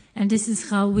ima. And this is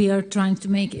how we are trying to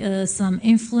make some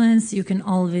influence. You can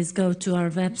always go to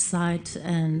our website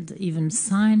and even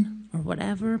sign or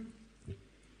whatever.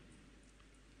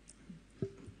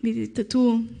 Vidite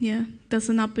tu je da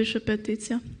se napiše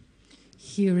peticija.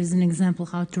 Here is an example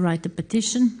how to write a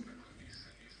petition.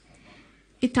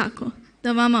 I tako,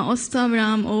 da vama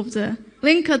ostavljam ovdje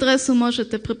link adresu,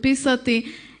 možete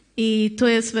prepisati i to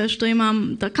je sve što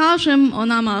imam da kažem o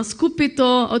nama. Skupi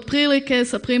to otprilike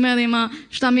sa primjerima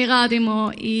šta mi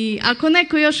radimo i ako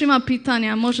neko još ima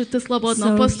pitanja možete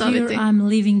slobodno postaviti. So here I'm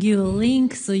leaving you a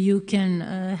link so you can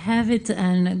have it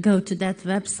and go to that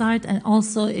website, and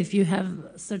also if you have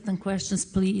certain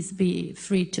questions please be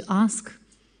free to ask.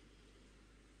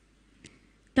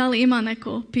 Da li ima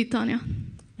neko pitanja?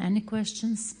 Any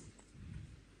questions?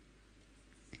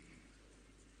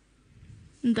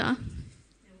 Da.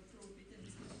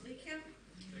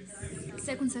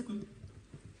 Sekund.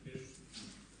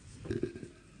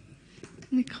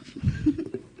 Mikrofon.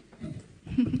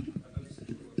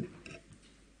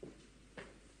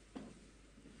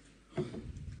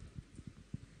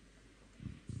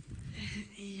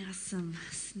 Ja sam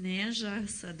Sneža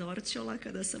sa Dorćola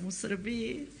kada sam u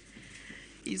Srbiji,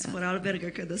 iz Vorarlberga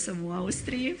kada sam u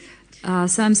Austriji.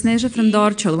 So I'm Sneža from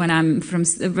Dorćol when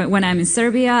I'm in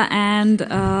Serbia, and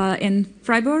in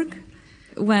Freiburg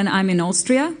when I'm in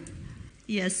Austria.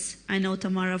 Yes, I know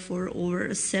Tamara for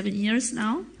over 7 years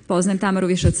now. Poznajem Tamaru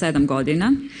više od 7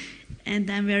 godina. And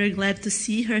I'm very glad to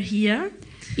see her here.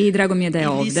 I drago mi je da je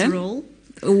ovdje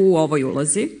u ovoj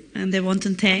ulozi. And I want to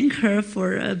thank her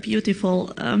for a beautiful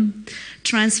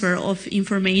transfer of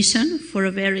information for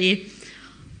a very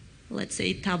let's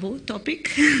say, taboo topic.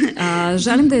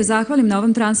 Želim da je zahvalim na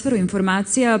ovom transferu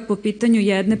informacija po pitanju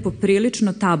jedne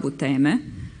poprilično tabu teme.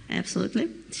 Absolutely.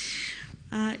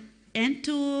 And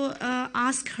to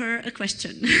ask her a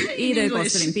question. I da joj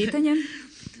postavim pitanje.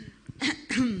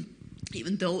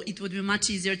 Even though it would be much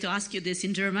easier to ask you this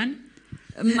in German.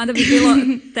 Mada bi bilo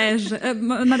teže,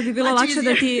 mada bi bilo lakše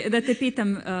da te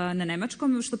pitam na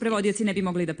nemačkom, što prevodioci ne bi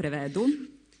mogli da prevedu.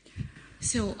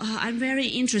 So I'm very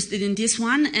interested in this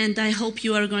one, and I hope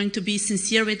you are going to be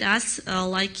sincere with us,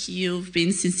 like you've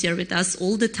been sincere with us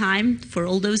all the time for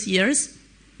all those years.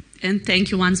 And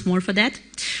thank you once more for that.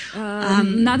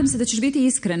 Nadam se da ćeš biti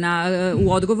iskrena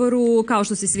u odgovoru, kao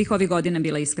što si svih ovih godina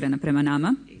bila iskrena prema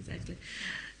nama. Exactly.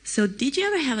 So did you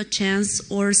ever have a chance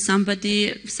or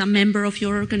somebody, some member of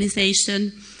your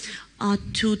organization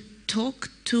to talk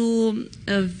to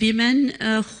women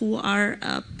who are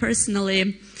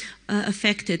personally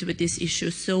affected with this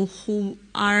issue, so who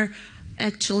are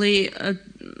actually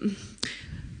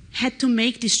had to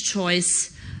make this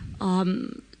choice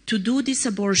to do this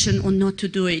abortion or not to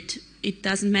do it? It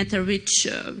doesn't matter which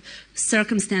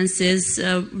circumstances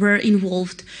were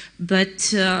involved,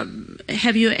 but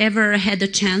have you ever had a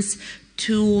chance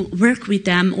to work with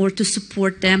them or to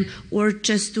support them or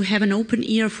just to have an open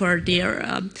ear for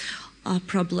their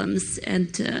problems and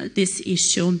this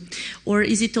issue? Or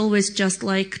is it always just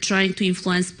like trying to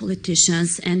influence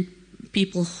politicians and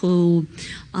people who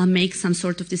make some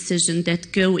sort of decision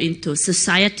that go into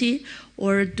society?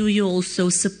 Or do you also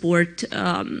support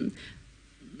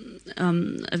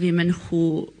women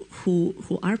who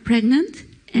are pregnant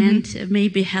and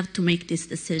maybe have to make this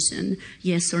decision,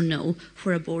 yes or no,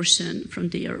 for abortion from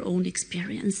their own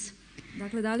experience?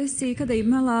 Dakle, da li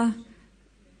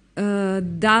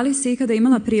si ikada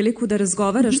imala priliku da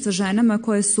razgovaraš sa ženama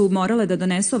koje su morale da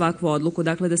donesu ovakvu odluku,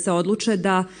 dakle da se odluče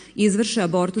da izvrše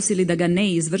abortus ili da ga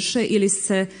ne izvrše, ili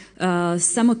se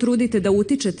samo trudite da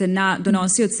utičete na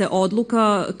donosioce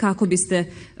odluka kako biste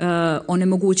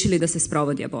onemogućili da se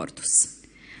sprovodi abortus?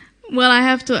 Well, I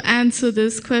have to answer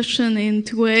this question in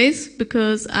two ways,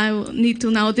 because I need to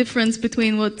know difference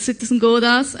between what CitizenGO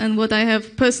does and what I have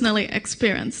personally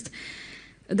experienced.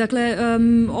 Dakle,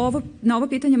 na ovo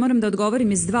pitanje moram da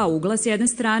odgovorim iz dva ugla. S jedne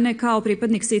strane kao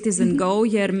pripadnik CitizenGO,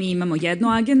 jer mi imamo jednu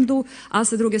agendu, a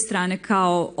sa druge strane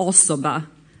kao osoba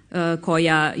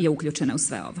koja je uključena u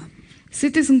sve ovo.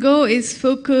 CitizenGO is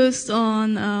focused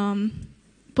on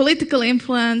political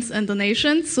influence and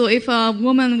donations. So if a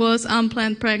woman was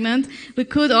unplanned pregnant, we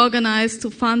could organize to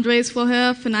fundraise for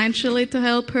her financially to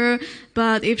help her.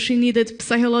 But if she needed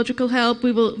psychological help,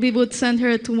 we would send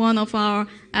her to one of our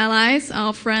allies,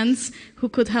 our friends, who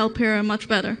could help her much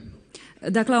better.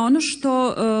 Dakle, ono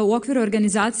što u okviru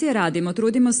organizacije radimo,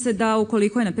 trudimo se da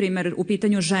ukoliko je, na primjer, u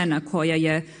pitanju žena koja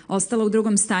je ostala u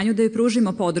drugom stanju, da joj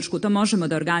pružimo podršku. To možemo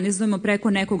da organizujemo preko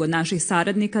nekog od naših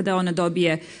saradnika, da ona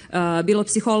dobije bilo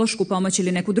psihološku pomoć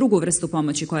ili neku drugu vrstu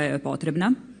pomoći koja je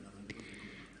potrebna.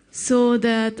 So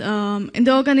that in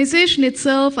the organization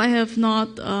itself, I have not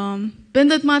been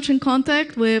that much in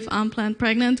contact with unplanned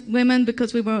pregnant women,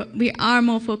 because we are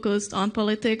more focused on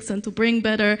politics and to bring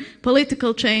better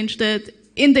political change that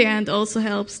in the end also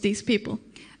helps these people.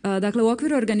 Dakle, u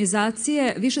okviru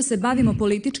organizacije više se bavimo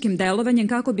političkim delovanjem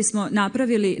kako bismo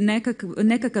napravili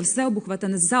nekakav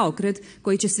sveobuhvatan zaokret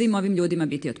koji će svim ovim ljudima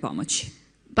biti od pomoći.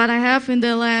 But I have in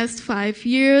the last 5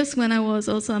 years, when I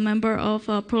was also a member of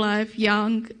a pro-life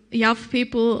young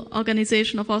people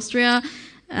organization of Austria,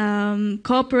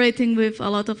 cooperating with a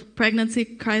lot of pregnancy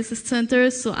crisis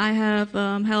centers. So I have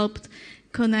helped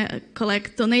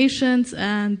collect donations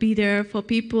and be there for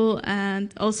people, and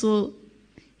also,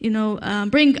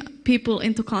 bring people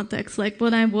into context. Like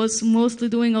what I was mostly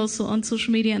doing also on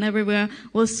social media and everywhere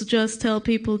was to just tell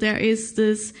people there is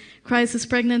this crisis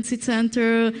pregnancy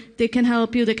center, they can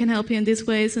help you in these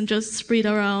ways, and just spread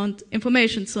around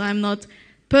information. So I'm not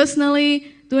personally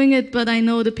doing it, but I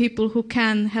know the people who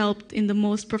can help in the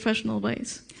most professional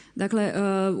ways. Dakle,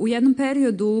 u jednom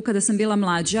periodu kada sam bila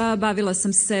mlađa, bavila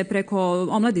sam se preko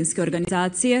omladinske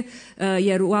organizacije,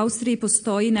 jer u Austriji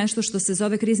postoji nešto što se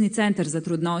zove krizni centar za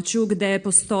trudnoću, gde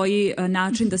postoji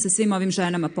način da se svim ovim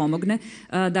ženama pomogne.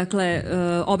 Dakle,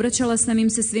 obraćala sam im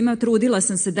se svima, trudila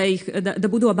sam se da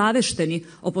budu obavešteni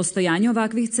o postojanju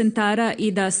ovakvih centara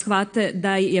i da shvate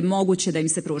da je moguće da im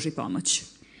se pruži pomoć.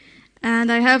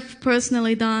 And I have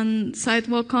personally done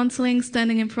sidewalk counseling,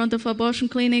 standing in front of abortion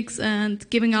clinics and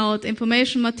giving out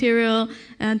information material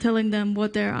and telling them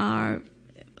what there are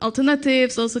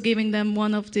alternatives, also giving them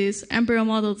one of these embryo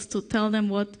models to tell them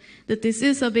that this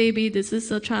is a baby, this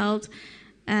is a child.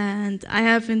 And I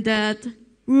have in that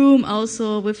room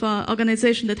also with an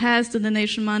organization that has the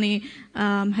donation money,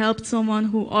 helped someone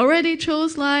who already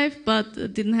chose life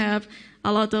but didn't have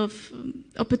a lot of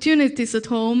opportunities at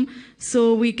home.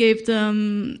 So we gave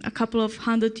them a couple of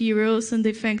 €100 and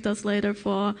they thanked us later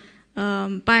for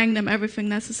buying them everything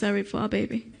necessary for our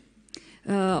baby.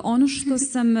 Ono što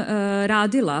sam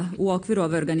radila u okviru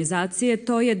ove organizacije,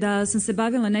 to je da sam se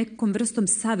bavila nekom vrstom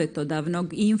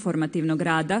savjetodavnog i informativnog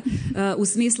rada, u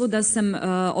smislu da sam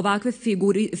ovakve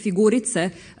figurice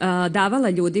davala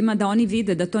ljudima da oni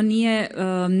vide da to nije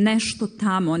nešto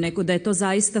tamo, nego da je to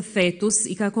zaista fetus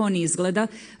i kako on izgleda.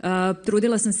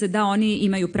 Trudila sam se da oni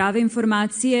imaju prave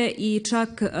informacije i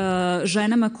čak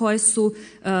ženama koje su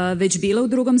već bile u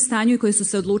drugom stanju i koje su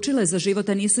se odlučile za život,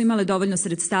 a nisu imale dovoljno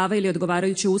sredstava ili odgovarajuće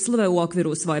uslove u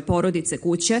okviru svoje porodice,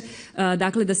 kuće,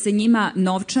 dakle da se njima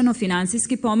novčano,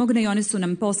 finansijski pomogne i one su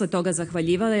nam posle toga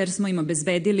zahvaljivale jer smo im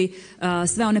obezbedili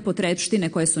sve one potrepštine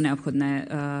koje su neophodne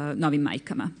novim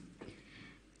majkama.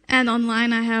 And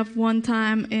online I have one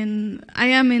time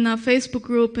I am in a Facebook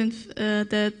group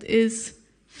that is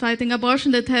fighting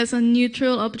abortion that has a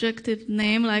neutral, objective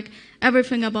name, like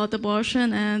everything about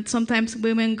abortion. And sometimes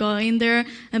women go in there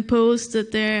and post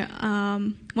that they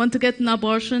want to get an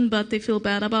abortion, but they feel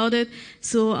bad about it.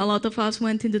 So a lot of us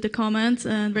went into the comments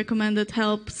and recommended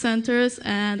help centers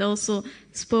and also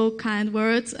spoke kind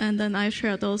words. And then I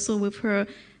shared also with her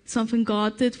something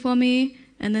God did for me.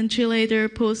 And then she later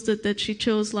posted that she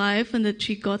chose life and that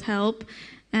she got help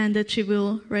and that she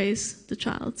will raise the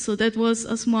child. So that was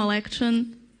a small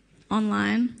action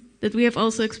online that we have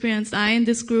also experienced in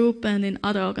this group and in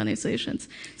other organizations.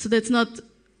 So that's not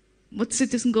what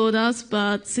CitizenGO does,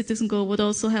 but CitizenGO would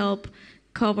also help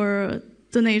cover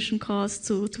donation costs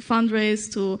to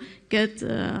fundraise, to get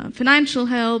financial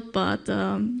help. But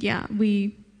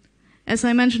we, as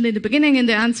I mentioned in the beginning in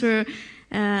the answer,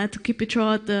 to keep it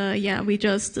short, we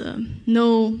just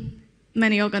know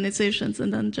many organizations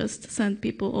and then just send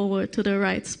people over to the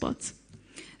right spots.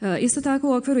 Isto tako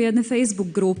u okviru jedne Facebook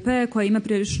grupe koja ima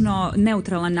prilično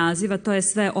neutralan naziv, a to je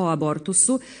Sve o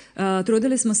abortusu,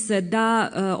 trudili smo se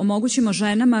da omogućimo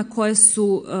ženama koje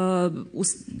su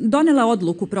donele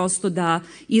odluku prosto da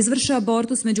izvrše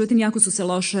abortus, međutim jako su se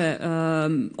loše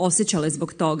osjećale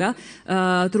zbog toga.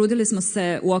 Trudili smo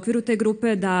se u okviru te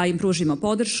grupe da im pružimo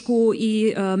podršku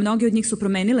i mnogi od njih su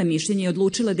promenile mišljenje i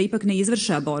odlučile da ipak ne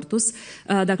izvrše abortus.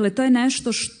 Dakle, to je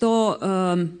nešto što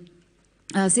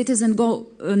CitizenGO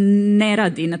ne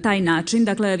radi na taj način,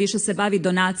 dakle više se bavi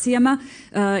donacijama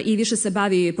i više se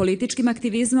bavi političkim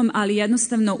aktivizmom, ali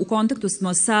jednostavno u kontaktu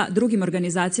smo sa drugim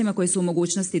organizacijama koje su u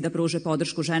mogućnosti da pruže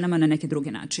podršku ženama na neke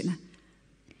druge načine.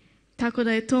 Tako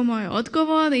da je to moj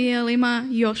odgovor, jel ima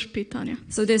još pitanja?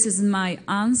 So this is my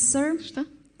answer. Šta?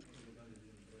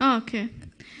 Ok.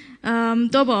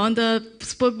 Dobro, onda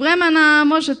zbog vremena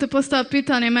možete postaviti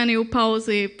pitanje meni u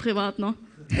pauzi privatno.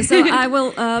 So I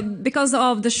will, because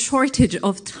of the shortage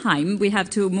of time, we have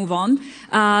to move on.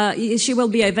 She will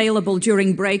be available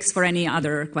during breaks for any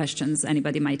other questions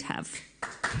anybody might have.